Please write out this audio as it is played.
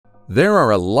There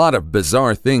are a lot of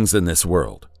bizarre things in this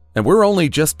world, and we're only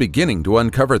just beginning to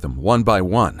uncover them one by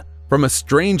one. From a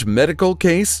strange medical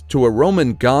case to a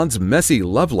Roman god's messy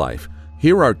love life,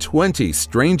 here are 20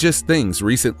 strangest things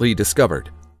recently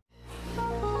discovered.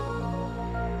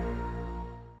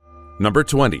 Number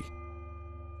 20.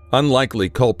 Unlikely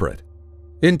culprit.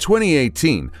 In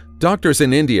 2018, doctors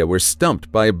in India were stumped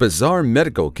by a bizarre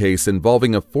medical case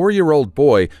involving a 4-year-old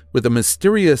boy with a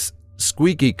mysterious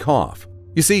squeaky cough.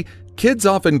 You see, kids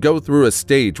often go through a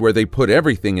stage where they put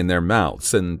everything in their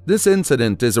mouths, and this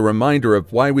incident is a reminder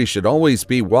of why we should always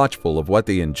be watchful of what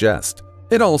they ingest.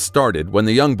 It all started when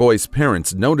the young boy's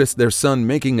parents noticed their son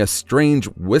making a strange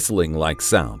whistling-like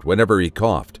sound whenever he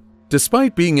coughed.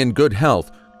 Despite being in good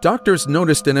health, doctors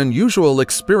noticed an unusual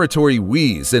expiratory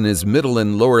wheeze in his middle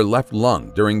and lower left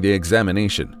lung during the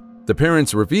examination. The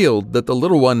parents revealed that the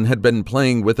little one had been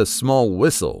playing with a small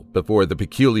whistle before the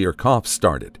peculiar cough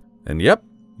started. And yep,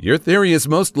 your theory is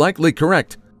most likely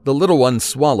correct. The little one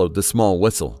swallowed the small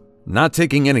whistle. Not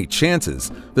taking any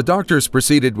chances, the doctors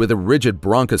proceeded with a rigid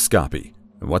bronchoscopy,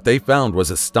 and what they found was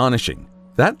astonishing.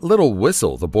 That little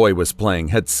whistle the boy was playing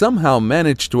had somehow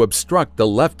managed to obstruct the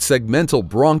left segmental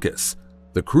bronchus,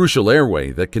 the crucial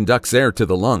airway that conducts air to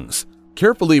the lungs.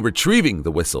 Carefully retrieving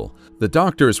the whistle, the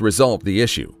doctors resolved the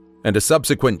issue, and a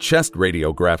subsequent chest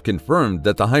radiograph confirmed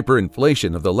that the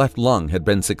hyperinflation of the left lung had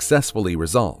been successfully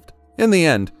resolved. In the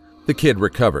end, the kid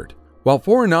recovered. While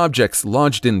foreign objects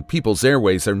lodged in people's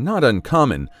airways are not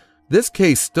uncommon, this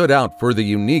case stood out for the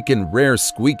unique and rare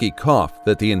squeaky cough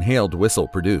that the inhaled whistle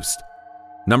produced.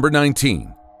 Number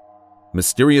 19.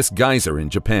 Mysterious geyser in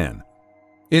Japan.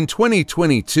 In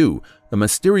 2022, a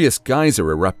mysterious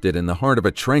geyser erupted in the heart of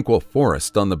a tranquil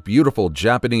forest on the beautiful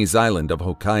Japanese island of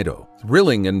Hokkaido,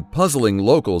 thrilling and puzzling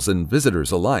locals and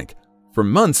visitors alike. For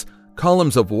months,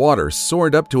 columns of water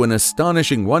soared up to an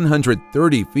astonishing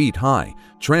 130 feet high,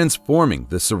 transforming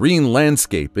the serene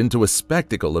landscape into a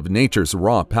spectacle of nature's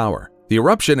raw power. The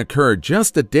eruption occurred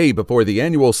just a day before the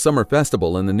annual summer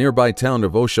festival in the nearby town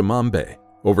of Oshamambe,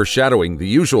 overshadowing the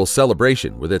usual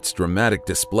celebration with its dramatic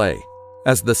display.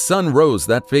 As the sun rose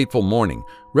that fateful morning,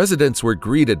 residents were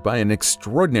greeted by an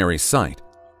extraordinary sight.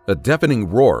 A deafening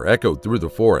roar echoed through the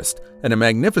forest, and a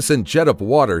magnificent jet of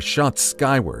water shot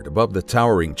skyward above the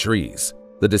towering trees.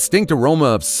 The distinct aroma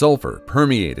of sulfur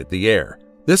permeated the air.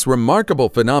 This remarkable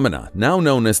phenomena, now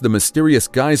known as the mysterious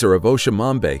geyser of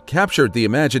Oshamambe, captured the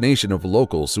imagination of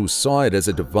locals who saw it as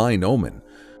a divine omen.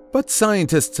 But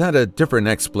scientists had a different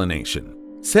explanation.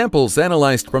 Samples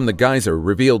analyzed from the geyser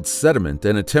revealed sediment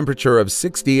and a temperature of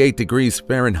 68 degrees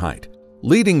Fahrenheit,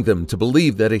 leading them to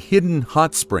believe that a hidden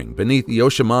hot spring beneath the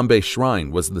Oshamambe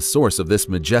shrine was the source of this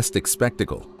majestic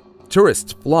spectacle.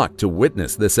 Tourists flocked to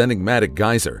witness this enigmatic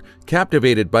geyser,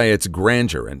 captivated by its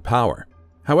grandeur and power.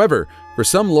 However, for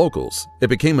some locals, it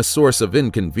became a source of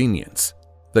inconvenience.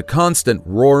 The constant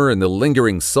roar and the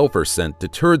lingering sulfur scent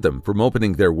deterred them from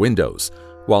opening their windows,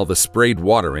 while the sprayed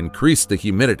water increased the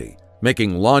humidity,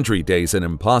 making laundry days an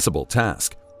impossible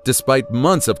task. Despite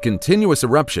months of continuous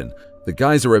eruption, the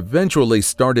geyser eventually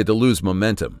started to lose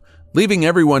momentum, leaving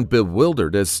everyone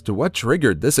bewildered as to what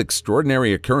triggered this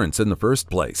extraordinary occurrence in the first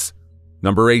place.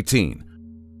 Number 18.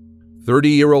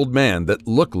 30-year-old man that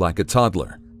looked like a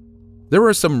toddler. There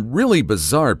are some really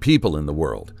bizarre people in the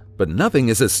world, but nothing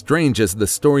is as strange as the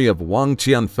story of Wang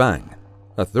Qianfang,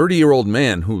 a 30-year-old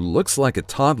man who looks like a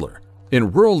toddler.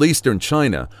 In rural eastern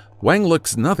China, Wang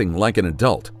looks nothing like an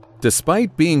adult.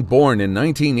 Despite being born in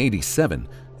 1987,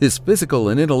 his physical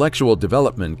and intellectual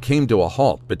development came to a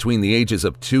halt between the ages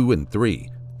of 2 and 3.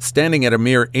 Standing at a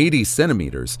mere 80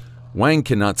 centimeters, Wang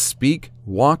cannot speak,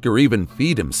 walk, or even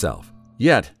feed himself.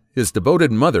 Yet, his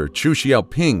devoted mother, Chu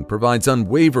Xiaoping, provides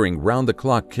unwavering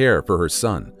round-the-clock care for her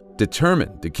son,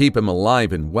 determined to keep him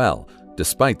alive and well,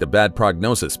 despite the bad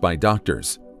prognosis by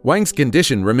doctors. Wang's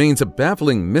condition remains a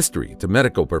baffling mystery to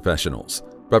medical professionals,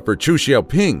 but for Chu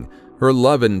Xiaoping, her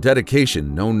love and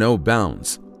dedication know no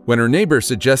bounds. When her neighbor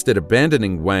suggested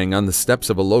abandoning Wang on the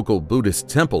steps of a local Buddhist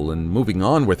temple and moving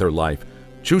on with her life,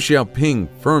 Chu Xiaoping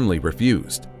firmly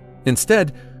refused.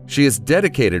 Instead, she has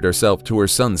dedicated herself to her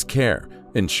son's care,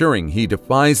 ensuring he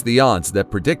defies the odds that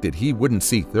predicted he wouldn't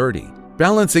see 30.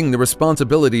 Balancing the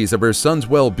responsibilities of her son's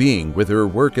well-being with her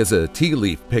work as a tea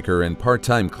leaf picker and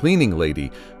part-time cleaning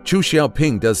lady, Chu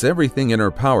Xiaoping does everything in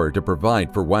her power to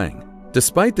provide for Wang.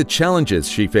 Despite the challenges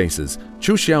she faces,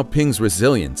 Chu Xiaoping's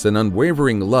resilience and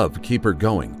unwavering love keep her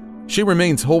going. She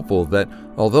remains hopeful that,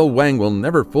 although Wang will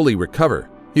never fully recover,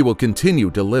 he will continue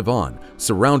to live on,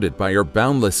 surrounded by her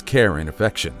boundless care and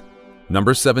affection.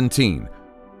 Number 17.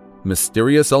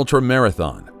 Mysterious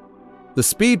ultramarathon. The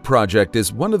Speed Project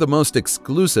is one of the most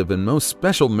exclusive and most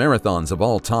special marathons of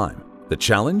all time. The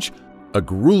challenge? A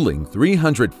grueling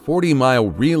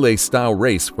 340-mile relay-style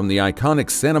race from the iconic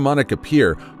Santa Monica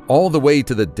Pier all the way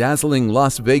to the dazzling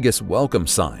Las Vegas welcome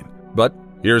sign. But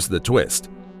here's the twist.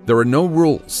 There are no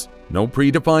rules, no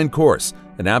predefined course,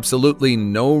 and absolutely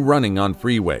no running on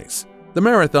freeways. The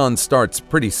marathon starts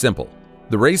pretty simple.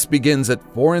 The race begins at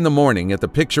 4 in the morning at the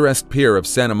picturesque pier of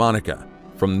Santa Monica.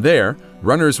 From there,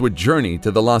 runners would journey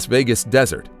to the Las Vegas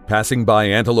desert, passing by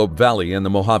Antelope Valley and the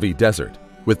Mojave Desert.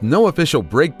 With no official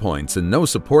breakpoints and no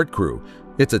support crew,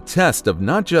 it's a test of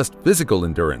not just physical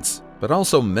endurance, but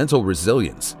also mental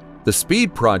resilience. The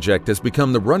Speed Project has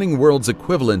become the running world's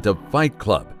equivalent of Fight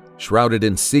Club, shrouded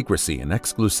in secrecy and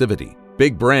exclusivity.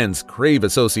 Big brands crave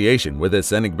association with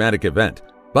this enigmatic event,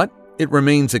 but it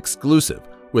remains exclusive,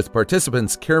 with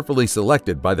participants carefully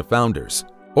selected by the founders.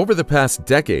 Over the past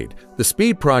decade, the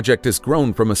Speed Project has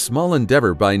grown from a small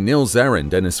endeavor by Nils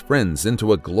Arend and his friends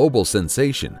into a global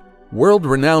sensation.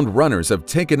 World-renowned runners have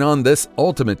taken on this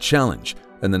ultimate challenge,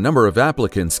 and the number of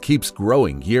applicants keeps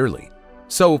growing yearly.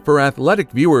 So, for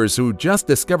athletic viewers who just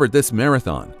discovered this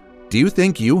marathon, do you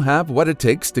think you have what it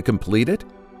takes to complete it?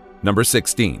 Number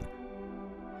 16.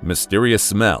 Mysterious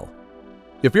smell.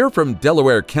 If you're from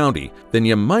Delaware County, then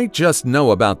you might just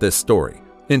know about this story.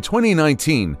 In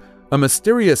 2019, a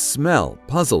mysterious smell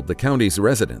puzzled the county's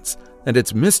residents, and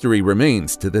its mystery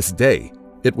remains to this day.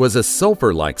 It was a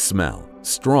sulfur-like smell,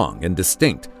 strong and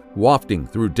distinct, wafting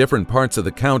through different parts of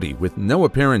the county with no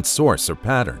apparent source or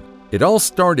pattern. It all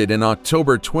started in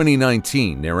October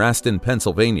 2019 near Aston,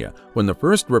 Pennsylvania, when the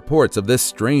first reports of this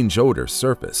strange odor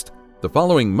surfaced. The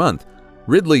following month,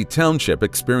 Ridley Township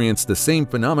experienced the same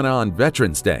phenomena on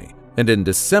Veterans Day, and in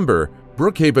December,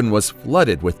 Brookhaven was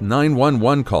flooded with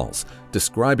 911 calls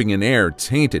describing an air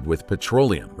tainted with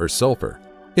petroleum or sulfur.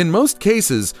 In most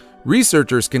cases,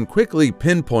 researchers can quickly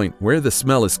pinpoint where the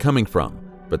smell is coming from,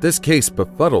 but this case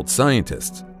befuddled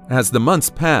scientists. As the months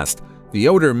passed, the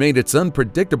odor made its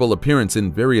unpredictable appearance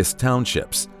in various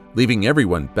townships, leaving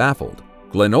everyone baffled.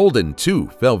 Glen Olden, too,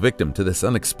 fell victim to this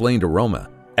unexplained aroma.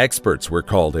 Experts were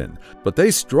called in, but they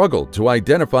struggled to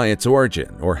identify its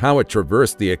origin or how it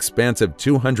traversed the expansive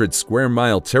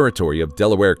 200-square-mile territory of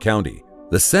Delaware County.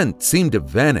 The scent seemed to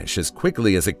vanish as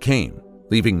quickly as it came,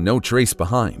 leaving no trace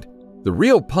behind. The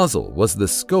real puzzle was the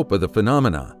scope of the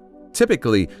phenomena.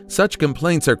 Typically, such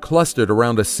complaints are clustered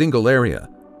around a single area,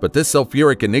 but this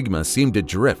sulfuric enigma seemed to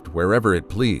drift wherever it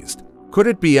pleased. Could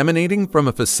it be emanating from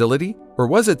a facility, or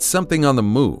was it something on the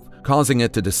move, causing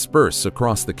it to disperse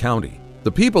across the county?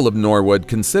 The people of Norwood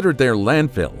considered their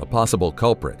landfill a possible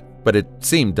culprit, but it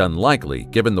seemed unlikely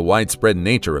given the widespread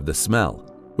nature of the smell.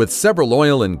 With several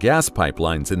oil and gas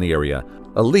pipelines in the area,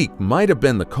 a leak might have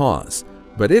been the cause,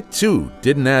 but it too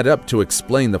didn't add up to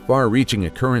explain the far-reaching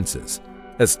occurrences.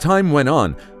 As time went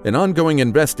on, an ongoing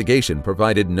investigation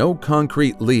provided no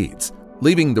concrete leads,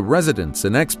 leaving the residents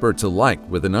and experts alike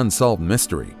with an unsolved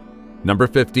mystery. Number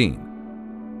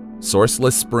 15.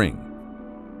 Sourceless Spring.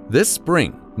 This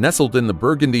spring, nestled in the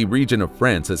Burgundy region of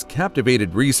France, has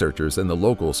captivated researchers and the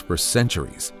locals for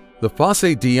centuries. The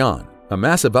Fosse d'Yonne, a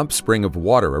massive upspring of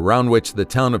water around which the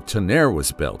town of Tonnerre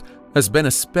was built, has been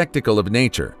a spectacle of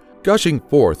nature, gushing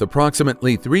forth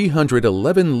approximately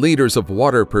 311 liters of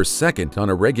water per second on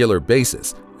a regular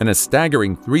basis and a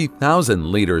staggering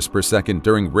 3,000 liters per second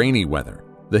during rainy weather.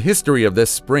 The history of this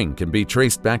spring can be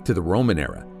traced back to the Roman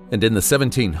era, and in the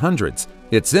 1700s,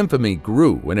 its infamy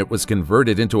grew when it was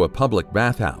converted into a public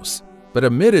bathhouse. But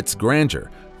amid its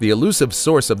grandeur, the elusive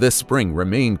source of this spring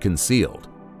remained concealed.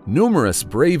 Numerous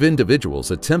brave individuals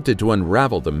attempted to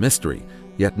unravel the mystery,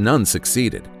 yet none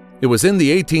succeeded. It was in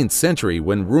the 18th century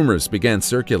when rumors began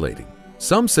circulating.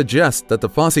 Some suggest that the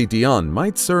Fosse d'Yonne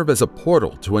might serve as a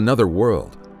portal to another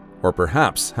world, or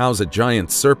perhaps house a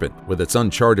giant serpent with its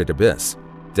uncharted abyss.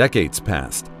 Decades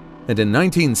passed, and in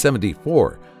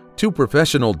 1974, two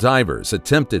professional divers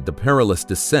attempted the perilous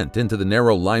descent into the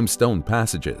narrow limestone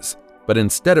passages. But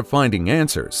instead of finding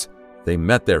answers, they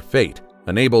met their fate,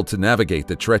 unable to navigate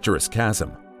the treacherous chasm.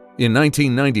 In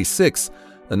 1996,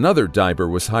 another diver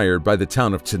was hired by the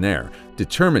town of Tonnerre,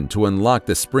 determined to unlock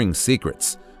the spring's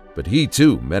secrets, but he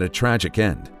too met a tragic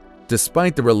end.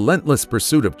 Despite the relentless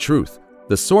pursuit of truth,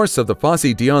 the source of the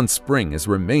Fosse d'Yonne spring has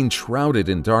remained shrouded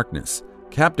in darkness,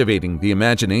 captivating the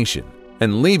imagination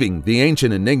and leaving the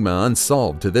ancient enigma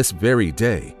unsolved to this very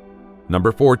day.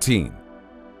 Number 14.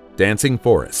 Dancing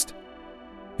Forest.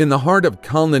 In the heart of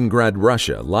Kaliningrad,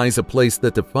 Russia, lies a place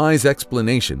that defies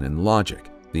explanation and logic,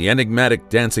 the enigmatic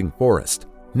Dancing Forest.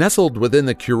 Nestled within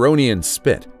the Curonian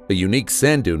Spit, A unique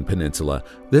sand dune peninsula,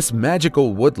 this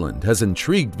magical woodland has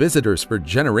intrigued visitors for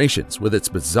generations with its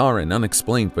bizarre and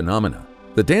unexplained phenomena.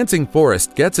 The dancing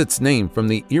forest gets its name from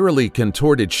the eerily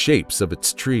contorted shapes of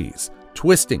its trees,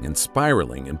 twisting and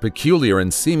spiraling in peculiar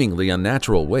and seemingly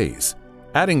unnatural ways.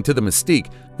 Adding to the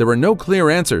mystique, there are no clear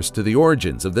answers to the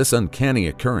origins of this uncanny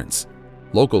occurrence.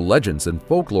 Local legends and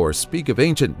folklore speak of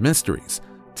ancient mysteries,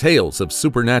 tales of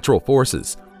supernatural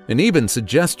forces, and even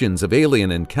suggestions of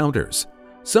alien encounters.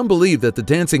 Some believe that the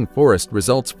dancing forest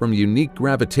results from unique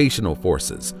gravitational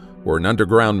forces or an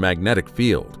underground magnetic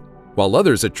field, while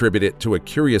others attribute it to a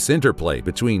curious interplay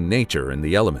between nature and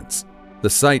the elements. The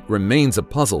site remains a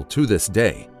puzzle to this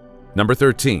day. Number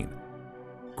 13.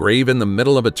 Grave in the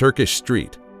middle of a Turkish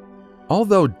street.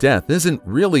 Although death isn't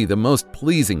really the most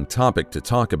pleasing topic to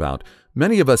talk about,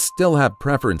 many of us still have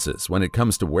preferences when it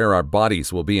comes to where our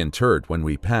bodies will be interred when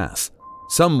we pass.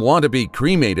 Some want to be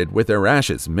cremated with their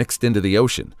ashes mixed into the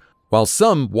ocean, while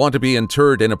some want to be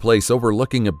interred in a place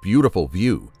overlooking a beautiful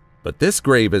view. But this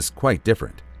grave is quite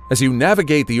different. As you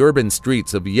navigate the urban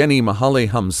streets of Yeni Mahalle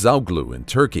Hamzaoğlu in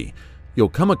Turkey, you'll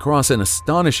come across an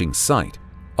astonishing sight: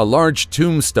 a large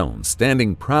tombstone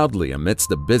standing proudly amidst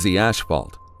the busy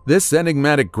asphalt. This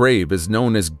enigmatic grave is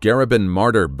known as Gariban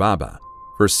Martyr Baba.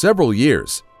 For several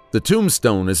years, the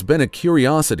tombstone has been a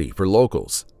curiosity for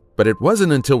locals. But it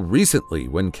wasn't until recently,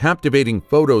 when captivating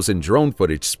photos and drone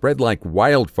footage spread like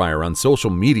wildfire on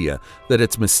social media, that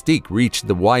its mystique reached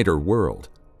the wider world.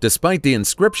 Despite the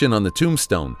inscription on the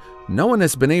tombstone, no one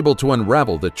has been able to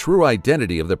unravel the true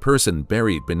identity of the person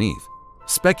buried beneath.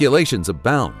 Speculations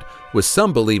abound, with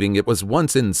some believing it was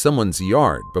once in someone's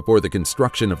yard before the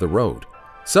construction of the road.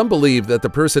 Some believe that the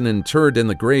person interred in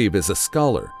the grave is a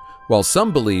scholar, while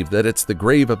some believe that it's the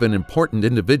grave of an important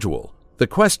individual. The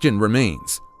question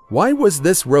remains: why was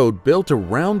this road built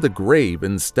around the grave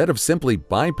instead of simply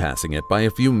bypassing it by a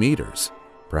few meters?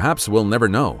 Perhaps we'll never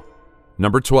know.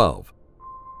 Number 12.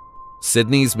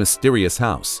 Sydney's mysterious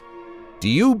house. Do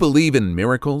you believe in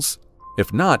miracles?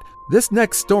 If not, this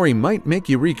next story might make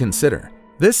you reconsider.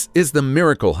 This is the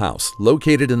Miracle House,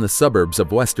 located in the suburbs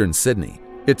of Western Sydney.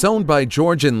 It's owned by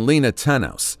George and Lena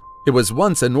Tannhaus. It was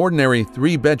once an ordinary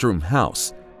 3-bedroom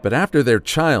house, but after their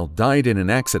child died in an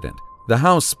accident, the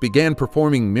house began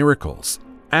performing miracles.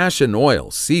 Ash and oil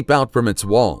seep out from its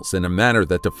walls in a manner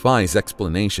that defies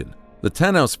explanation. The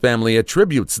Tannhaus family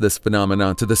attributes this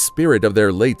phenomenon to the spirit of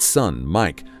their late son,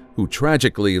 Mike, who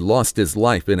tragically lost his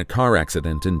life in a car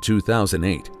accident in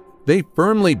 2008. They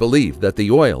firmly believe that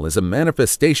the oil is a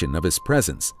manifestation of his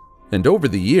presence, and over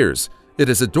the years, it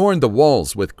has adorned the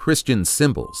walls with Christian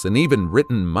symbols and even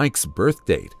written Mike's birth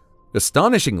date.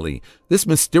 Astonishingly, this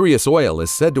mysterious oil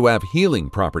is said to have healing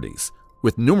properties,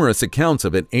 with numerous accounts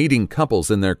of it aiding couples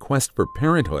in their quest for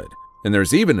parenthood, and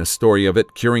there's even a story of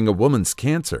it curing a woman's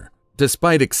cancer.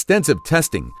 Despite extensive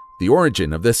testing, the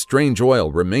origin of this strange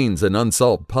oil remains an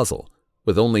unsolved puzzle,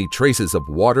 with only traces of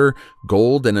water,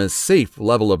 gold, and a safe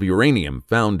level of uranium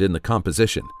found in the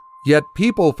composition. Yet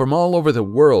people from all over the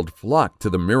world flock to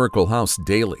the Miracle House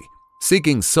daily,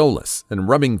 seeking solace and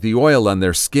rubbing the oil on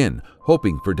their skin,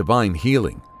 hoping for divine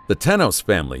healing. The Tannhaus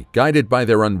family, guided by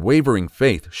their unwavering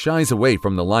faith, shies away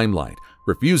from the limelight,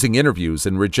 refusing interviews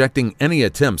and rejecting any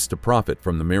attempts to profit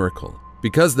from the miracle.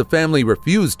 Because the family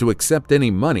refused to accept any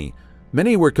money,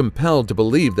 many were compelled to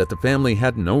believe that the family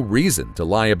had no reason to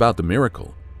lie about the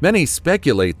miracle. Many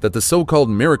speculate that the so-called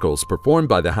miracles performed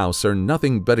by the house are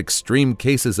nothing but extreme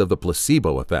cases of the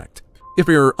placebo effect. If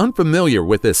you're unfamiliar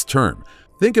with this term,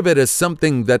 think of it as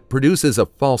something that produces a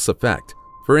false effect.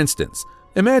 For instance,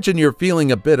 imagine you're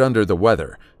feeling a bit under the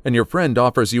weather, and your friend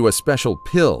offers you a special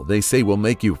pill they say will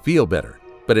make you feel better.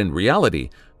 But in reality,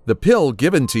 the pill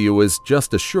given to you is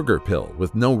just a sugar pill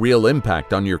with no real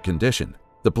impact on your condition.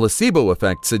 The placebo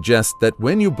effect suggests that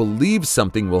when you believe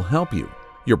something will help you,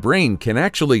 your brain can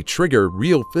actually trigger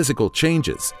real physical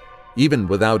changes, even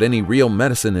without any real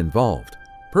medicine involved.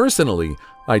 Personally,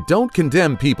 I don't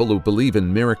condemn people who believe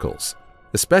in miracles,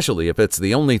 especially if it's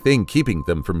the only thing keeping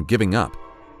them from giving up.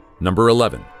 Number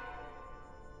 11.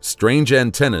 Strange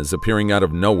antennas appearing out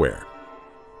of nowhere.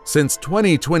 Since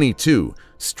 2022,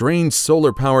 strange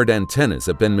solar-powered antennas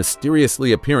have been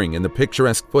mysteriously appearing in the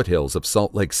picturesque foothills of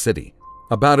Salt Lake City.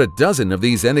 About a dozen of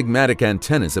these enigmatic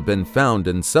antennas have been found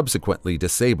and subsequently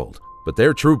disabled, but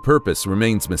their true purpose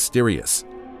remains mysterious.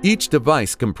 Each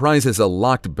device comprises a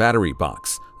locked battery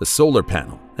box, a solar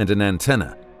panel, and an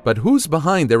antenna. But who's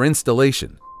behind their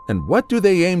installation, and what do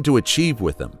they aim to achieve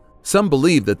with them? Some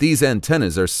believe that these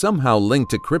antennas are somehow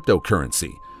linked to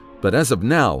cryptocurrency, but as of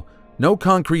now, no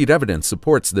concrete evidence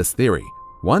supports this theory.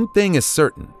 One thing is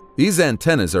certain: these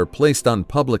antennas are placed on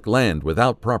public land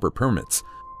without proper permits,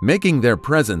 making their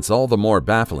presence all the more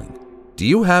baffling. Do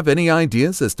you have any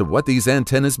ideas as to what these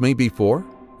antennas may be for?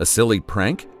 A silly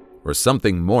prank? Or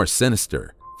something more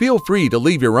sinister? Feel free to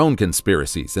leave your own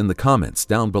conspiracies in the comments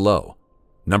down below.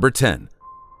 Number 10.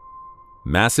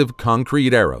 Massive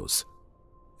concrete arrows.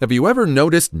 Have you ever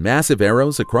noticed massive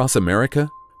arrows across America?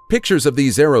 Pictures of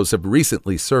these arrows have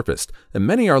recently surfaced, and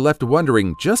many are left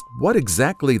wondering just what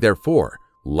exactly they're for.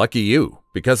 Lucky you,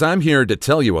 because I'm here to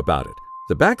tell you about it.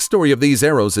 The backstory of these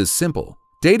arrows is simple.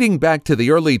 Dating back to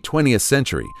the early 20th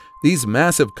century, these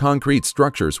massive concrete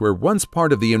structures were once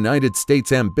part of the United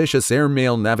States' ambitious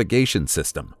airmail navigation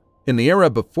system. In the era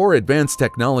before advanced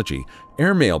technology,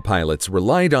 airmail pilots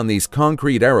relied on these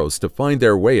concrete arrows to find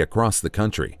their way across the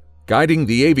country, guiding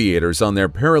the aviators on their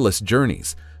perilous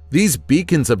journeys. These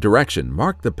beacons of direction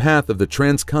marked the path of the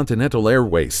transcontinental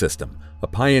airway system, a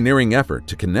pioneering effort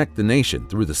to connect the nation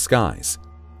through the skies.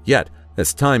 Yet,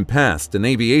 as time passed and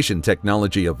aviation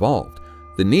technology evolved,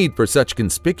 the need for such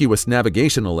conspicuous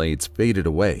navigational aids faded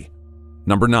away.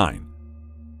 Number 9.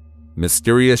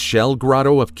 Mysterious Shell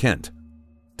Grotto of Kent.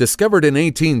 Discovered in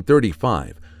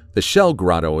 1835, the Shell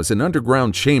Grotto is an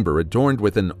underground chamber adorned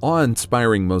with an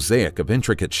awe-inspiring mosaic of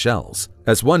intricate shells.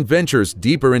 As one ventures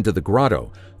deeper into the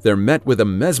grotto, they're met with a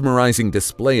mesmerizing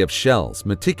display of shells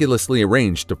meticulously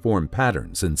arranged to form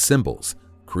patterns and symbols,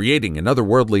 creating an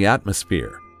otherworldly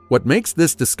atmosphere. What makes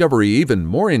this discovery even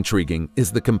more intriguing is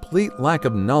the complete lack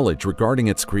of knowledge regarding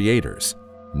its creators.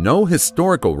 No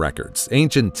historical records,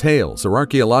 ancient tales, or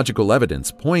archaeological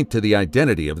evidence point to the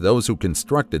identity of those who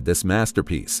constructed this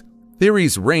masterpiece.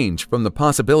 Theories range from the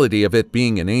possibility of it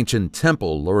being an ancient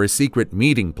temple or a secret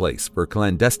meeting place for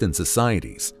clandestine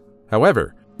societies.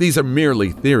 However, these are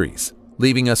merely theories,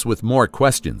 leaving us with more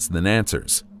questions than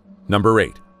answers. Number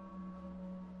 8.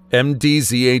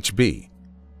 MDZHB.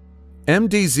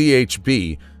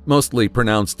 MDZHB, mostly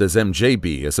pronounced as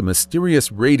MJB, is a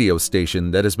mysterious radio station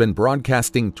that has been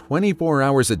broadcasting 24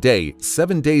 hours a day,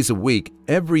 7 days a week,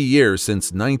 every year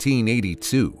since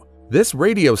 1982. This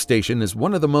radio station is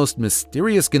one of the most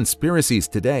mysterious conspiracies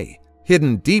today.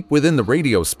 Hidden deep within the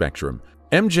radio spectrum,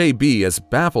 MJB has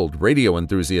baffled radio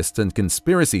enthusiasts and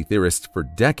conspiracy theorists for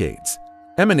decades.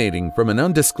 Emanating from an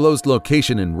undisclosed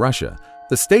location in Russia,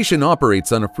 the station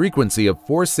operates on a frequency of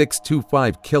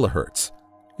 4625 kHz.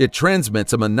 It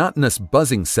transmits a monotonous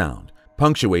buzzing sound,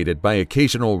 punctuated by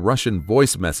occasional Russian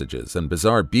voice messages and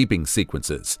bizarre beeping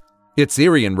sequences. Its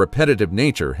eerie and repetitive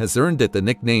nature has earned it the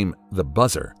nickname the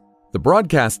Buzzer. The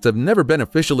broadcasts have never been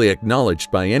officially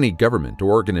acknowledged by any government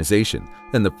or organization,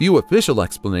 and the few official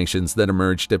explanations that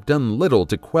emerged have done little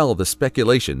to quell the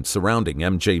speculation surrounding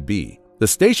MJB. The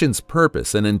station's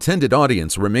purpose and intended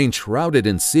audience remain shrouded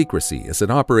in secrecy as it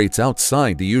operates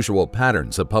outside the usual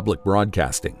patterns of public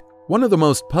broadcasting. One of the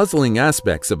most puzzling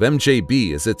aspects of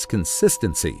MJB is its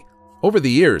consistency. Over the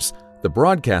years, the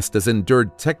broadcast has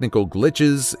endured technical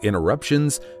glitches,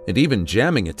 interruptions, and even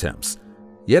jamming attempts.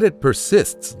 Yet it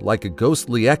persists like a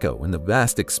ghostly echo in the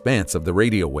vast expanse of the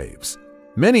radio waves.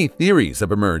 Many theories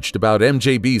have emerged about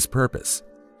MJB's purpose.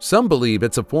 Some believe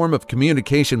it's a form of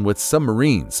communication with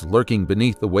submarines lurking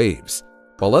beneath the waves,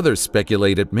 while others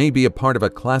speculate it may be a part of a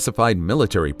classified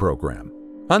military program.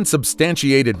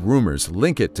 Unsubstantiated rumors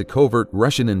link it to covert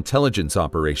Russian intelligence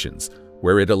operations,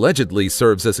 where it allegedly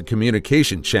serves as a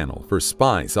communication channel for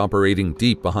spies operating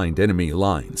deep behind enemy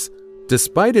lines.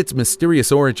 Despite its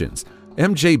mysterious origins,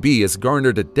 MJB has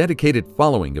garnered a dedicated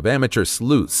following of amateur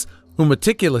sleuths who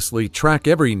meticulously track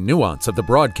every nuance of the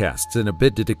broadcasts in a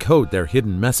bid to decode their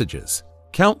hidden messages.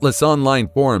 Countless online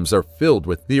forums are filled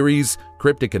with theories,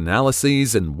 cryptic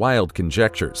analyses, and wild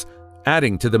conjectures,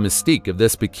 adding to the mystique of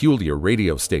this peculiar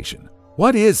radio station.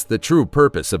 What is the true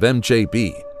purpose of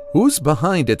MJB? Who's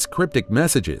behind its cryptic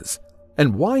messages?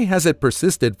 And why has it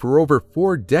persisted for over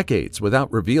 4 decades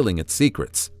without revealing its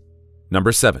secrets?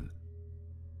 Number 7.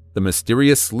 The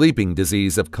mysterious sleeping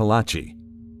disease of Kalachi.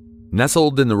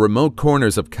 Nestled in the remote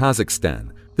corners of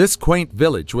Kazakhstan, this quaint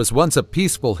village was once a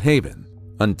peaceful haven,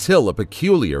 until a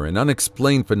peculiar and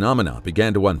unexplained phenomena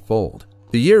began to unfold.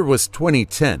 The year was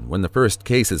 2010 when the first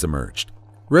cases emerged.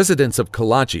 Residents of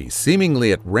Kalachi,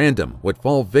 seemingly at random, would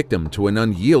fall victim to an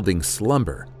unyielding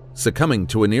slumber, succumbing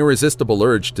to an irresistible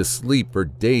urge to sleep for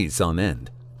days on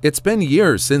end. It's been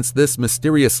years since this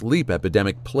mysterious sleep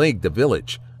epidemic plagued the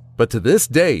village, but to this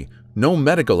day, no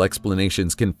medical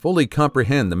explanations can fully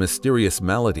comprehend the mysterious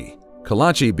malady.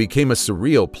 Kalachi became a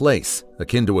surreal place,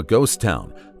 akin to a ghost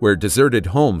town, where deserted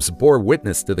homes bore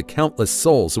witness to the countless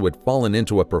souls who had fallen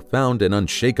into a profound and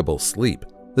unshakable sleep.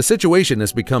 The situation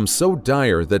has become so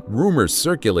dire that rumors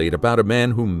circulate about a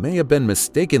man who may have been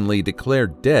mistakenly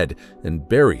declared dead and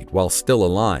buried while still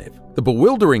alive. The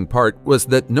bewildering part was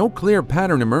that no clear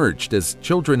pattern emerged as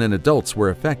children and adults were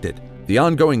affected. The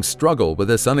ongoing struggle with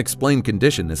this unexplained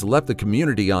condition has left the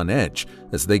community on edge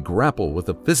as they grapple with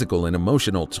the physical and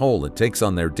emotional toll it takes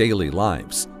on their daily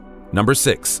lives. Number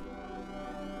 6.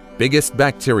 Biggest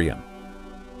bacterium.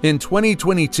 In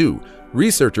 2022,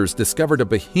 researchers discovered a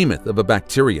behemoth of a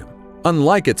bacterium.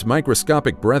 Unlike its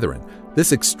microscopic brethren,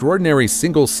 this extraordinary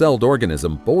single-celled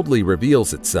organism boldly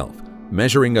reveals itself,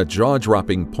 measuring a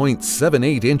jaw-dropping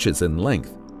 0.78 inches in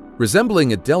length.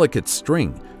 Resembling a delicate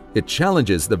string, it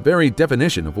challenges the very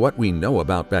definition of what we know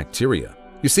about bacteria.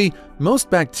 You see, most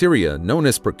bacteria, known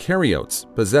as prokaryotes,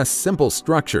 possess simple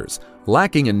structures,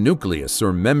 lacking a nucleus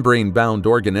or membrane-bound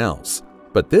organelles.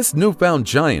 But this newfound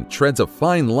giant treads a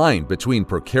fine line between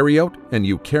prokaryote and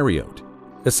eukaryote.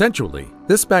 Essentially,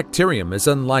 this bacterium is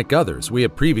unlike others we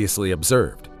have previously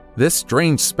observed. This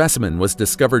strange specimen was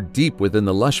discovered deep within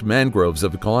the lush mangroves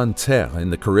of Grande Terre in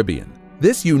the Caribbean.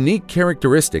 This unique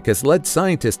characteristic has led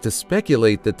scientists to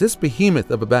speculate that this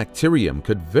behemoth of a bacterium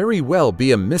could very well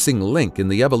be a missing link in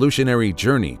the evolutionary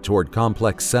journey toward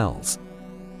complex cells.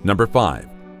 Number 5.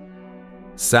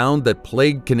 Sound that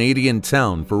plagued Canadian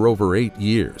town for over 8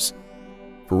 years.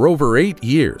 For over 8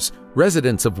 years,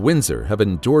 residents of Windsor have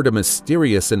endured a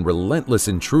mysterious and relentless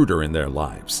intruder in their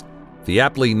lives, the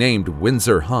aptly named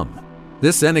Windsor hum.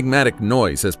 This enigmatic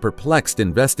noise has perplexed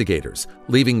investigators,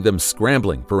 leaving them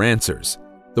scrambling for answers.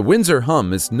 The Windsor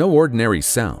hum is no ordinary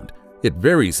sound. It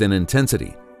varies in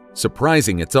intensity,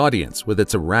 surprising its audience with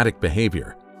its erratic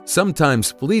behavior.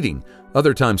 Sometimes fleeting,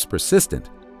 other times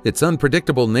persistent, its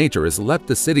unpredictable nature has left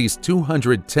the city's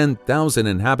 210,000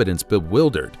 inhabitants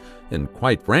bewildered and,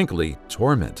 quite frankly,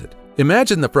 tormented.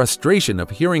 Imagine the frustration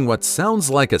of hearing what sounds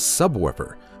like a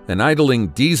subwoofer, an idling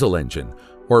diesel engine,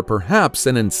 or perhaps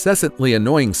an incessantly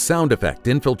annoying sound effect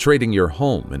infiltrating your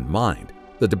home and mind.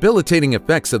 The debilitating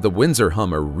effects of the Windsor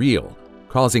hum are real,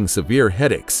 causing severe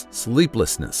headaches,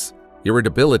 sleeplessness,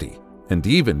 irritability, and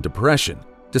even depression.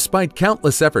 Despite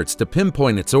countless efforts to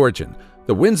pinpoint its origin,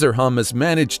 the Windsor hum has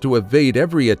managed to evade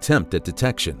every attempt at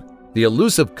detection. The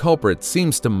elusive culprit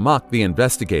seems to mock the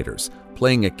investigators,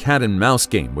 playing a cat-and-mouse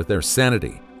game with their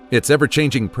sanity. Its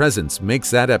ever-changing presence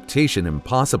makes adaptation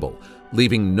impossible,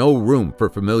 leaving no room for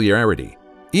familiarity.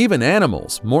 Even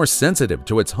animals, more sensitive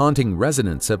to its haunting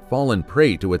resonance, have fallen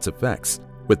prey to its effects,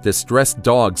 with distressed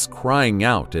dogs crying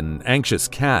out and anxious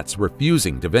cats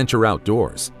refusing to venture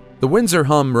outdoors. The Windsor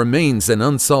hum remains an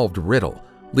unsolved riddle,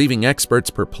 leaving experts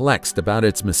perplexed about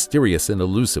its mysterious and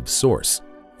elusive source.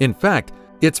 In fact,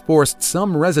 it's forced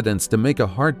some residents to make a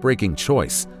heartbreaking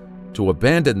choice: to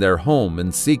abandon their home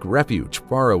and seek refuge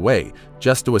far away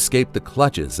just to escape the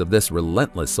clutches of this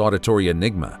relentless auditory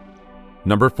enigma.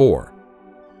 Number 4.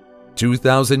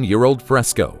 2,000-year-old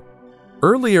fresco.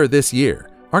 Earlier this year,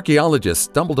 archaeologists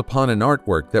stumbled upon an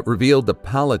artwork that revealed the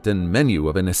palette and menu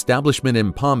of an establishment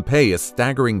in Pompeii a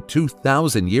staggering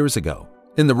 2,000 years ago.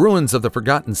 In the ruins of the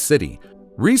forgotten city,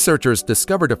 researchers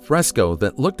discovered a fresco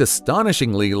that looked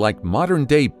astonishingly like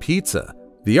modern-day pizza.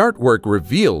 The artwork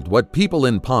revealed what people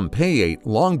in Pompeii ate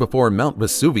long before Mount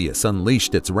Vesuvius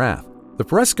unleashed its wrath. The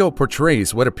fresco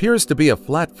portrays what appears to be a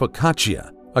flat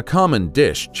focaccia, a common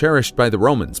dish cherished by the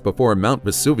Romans before Mount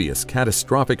Vesuvius'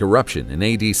 catastrophic eruption in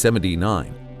AD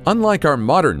 79. Unlike our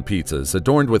modern pizzas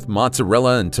adorned with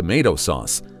mozzarella and tomato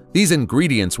sauce, these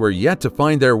ingredients were yet to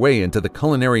find their way into the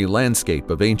culinary landscape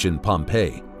of ancient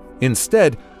Pompeii.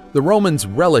 Instead, the Romans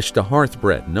relished a hearth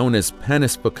bread known as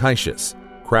panis focaccius,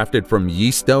 crafted from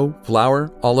yeast dough,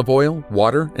 flour, olive oil,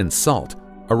 water, and salt,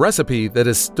 a recipe that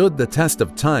has stood the test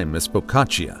of time as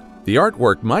focaccia. The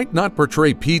artwork might not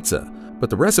portray pizza, but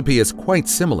the recipe is quite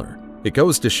similar. It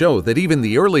goes to show that even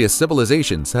the earliest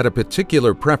civilizations had a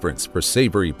particular preference for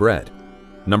savory bread.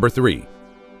 Number 3.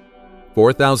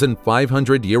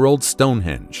 4,500-year-old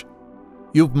Stonehenge.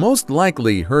 You've most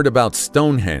likely heard about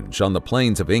Stonehenge on the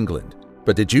plains of England,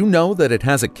 but did you know that it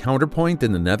has a counterpoint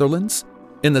in the Netherlands?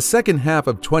 In the second half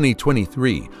of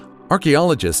 2023,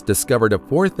 archaeologists discovered a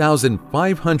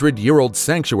 4,500-year-old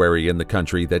sanctuary in the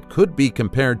country that could be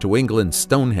compared to England's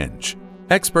Stonehenge.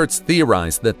 Experts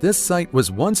theorize that this site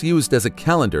was once used as a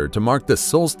calendar to mark the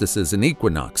solstices and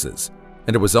equinoxes,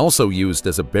 and it was also used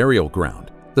as a burial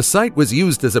ground. The site was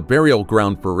used as a burial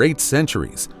ground for 8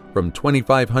 centuries, from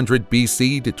 2500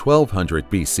 BC to 1200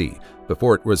 BC,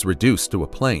 before it was reduced to a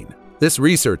plain. This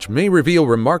research may reveal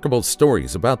remarkable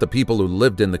stories about the people who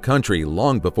lived in the country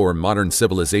long before modern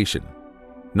civilization.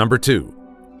 Number 2.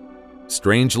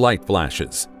 Strange light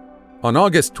flashes. On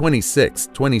August 26,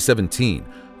 2017,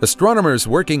 Astronomers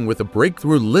working with the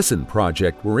Breakthrough Listen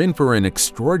project were in for an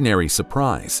extraordinary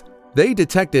surprise. They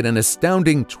detected an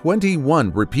astounding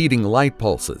 21 repeating light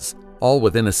pulses, all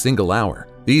within a single hour.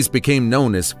 These became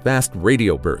known as fast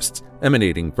radio bursts,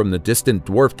 emanating from the distant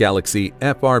dwarf galaxy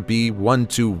FRB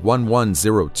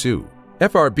 121102.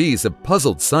 FRBs have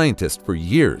puzzled scientists for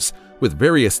years, with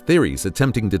various theories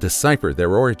attempting to decipher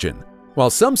their origin.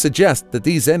 While some suggest that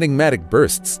these enigmatic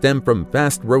bursts stem from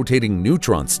fast-rotating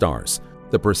neutron stars,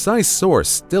 the precise source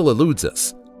still eludes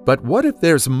us. But what if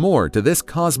there's more to this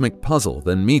cosmic puzzle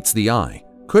than meets the eye?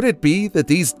 Could it be that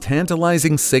these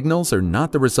tantalizing signals are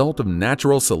not the result of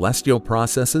natural celestial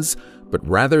processes, but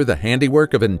rather the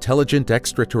handiwork of intelligent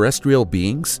extraterrestrial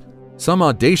beings? Some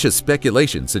audacious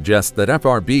speculation suggests that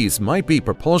FRBs might be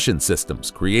propulsion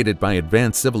systems created by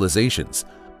advanced civilizations,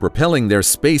 propelling their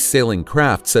space-sailing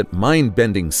crafts at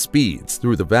mind-bending speeds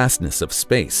through the vastness of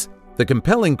space. The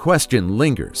compelling question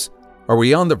lingers. Are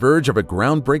we on the verge of a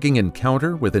groundbreaking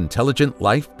encounter with intelligent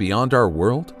life beyond our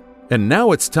world? And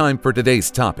now it's time for today's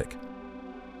topic.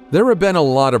 There have been a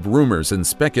lot of rumors and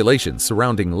speculation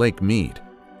surrounding Lake Mead.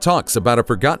 Talks about a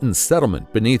forgotten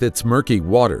settlement beneath its murky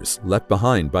waters left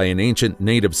behind by an ancient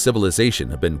native civilization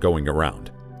have been going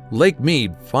around. Lake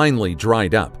Mead finally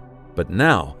dried up, but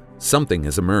now something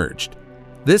has emerged.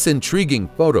 This intriguing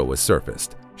photo has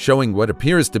surfaced, showing what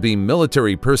appears to be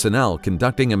military personnel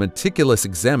conducting a meticulous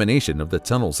examination of the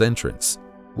tunnel's entrance.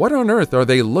 What on earth are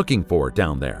they looking for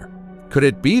down there? Could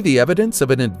it be the evidence of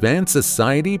an advanced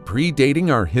society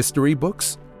predating our history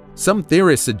books? Some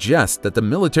theorists suggest that the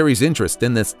military's interest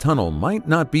in this tunnel might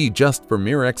not be just for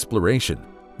mere exploration.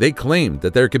 They claim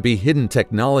that there could be hidden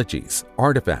technologies,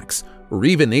 artifacts, or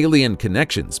even alien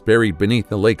connections buried beneath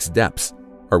the lake's depths.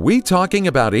 Are we talking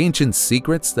about ancient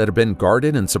secrets that have been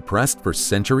guarded and suppressed for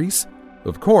centuries?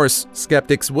 Of course,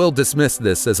 skeptics will dismiss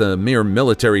this as a mere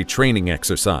military training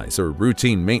exercise or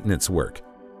routine maintenance work.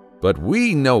 But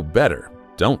we know better,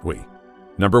 don't we?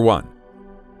 Number 1.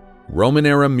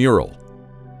 Roman-era mural.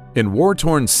 In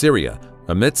war-torn Syria,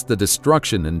 amidst the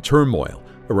destruction and turmoil,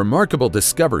 a remarkable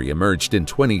discovery emerged in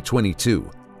 2022.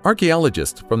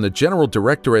 Archaeologists from the General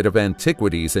Directorate of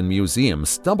Antiquities and Museums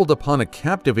stumbled upon a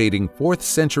captivating 4th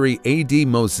century AD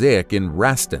mosaic in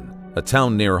Rastan, a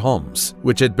town near Homs,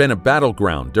 which had been a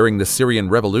battleground during the Syrian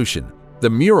Revolution. The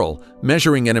mural,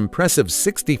 measuring an impressive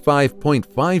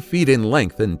 65.5 feet in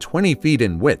length and 20 feet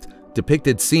in width,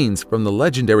 depicted scenes from the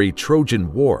legendary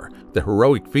Trojan War, the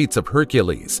heroic feats of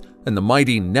Hercules, and the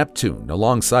mighty Neptune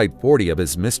alongside 40 of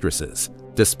his mistresses.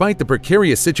 Despite the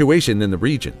precarious situation in the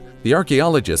region, the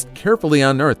archaeologists carefully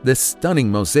unearthed this stunning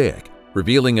mosaic,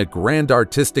 revealing a grand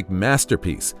artistic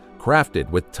masterpiece crafted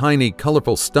with tiny,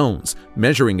 colorful stones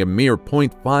measuring a mere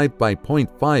 0.5 by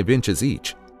 0.5 inches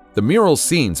each. The mural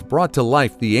scenes brought to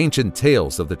life the ancient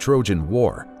tales of the Trojan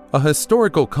War, a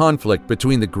historical conflict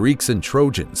between the Greeks and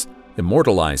Trojans,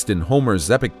 immortalized in Homer's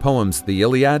epic poems The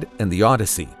Iliad and the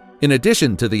Odyssey. In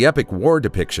addition to the epic war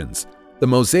depictions, the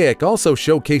mosaic also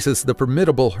showcases the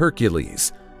formidable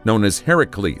Hercules, known as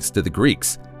Heracles to the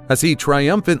Greeks, as he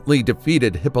triumphantly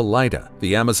defeated Hippolyta,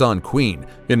 the Amazon queen,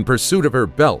 in pursuit of her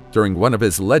belt during one of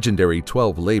his legendary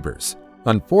 12 labors.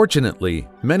 Unfortunately,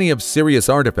 many of Syria's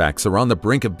artifacts are on the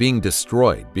brink of being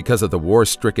destroyed because of the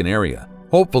war-stricken area.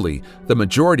 Hopefully, the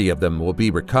majority of them will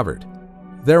be recovered.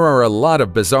 There are a lot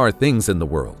of bizarre things in the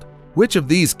world. Which of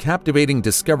these captivating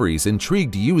discoveries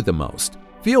intrigued you the most?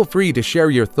 Feel free to share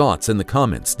your thoughts in the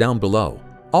comments down below.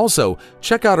 Also,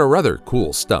 check out our other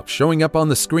cool stuff showing up on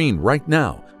the screen right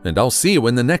now, and I'll see you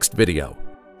in the next video.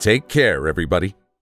 Take care, everybody.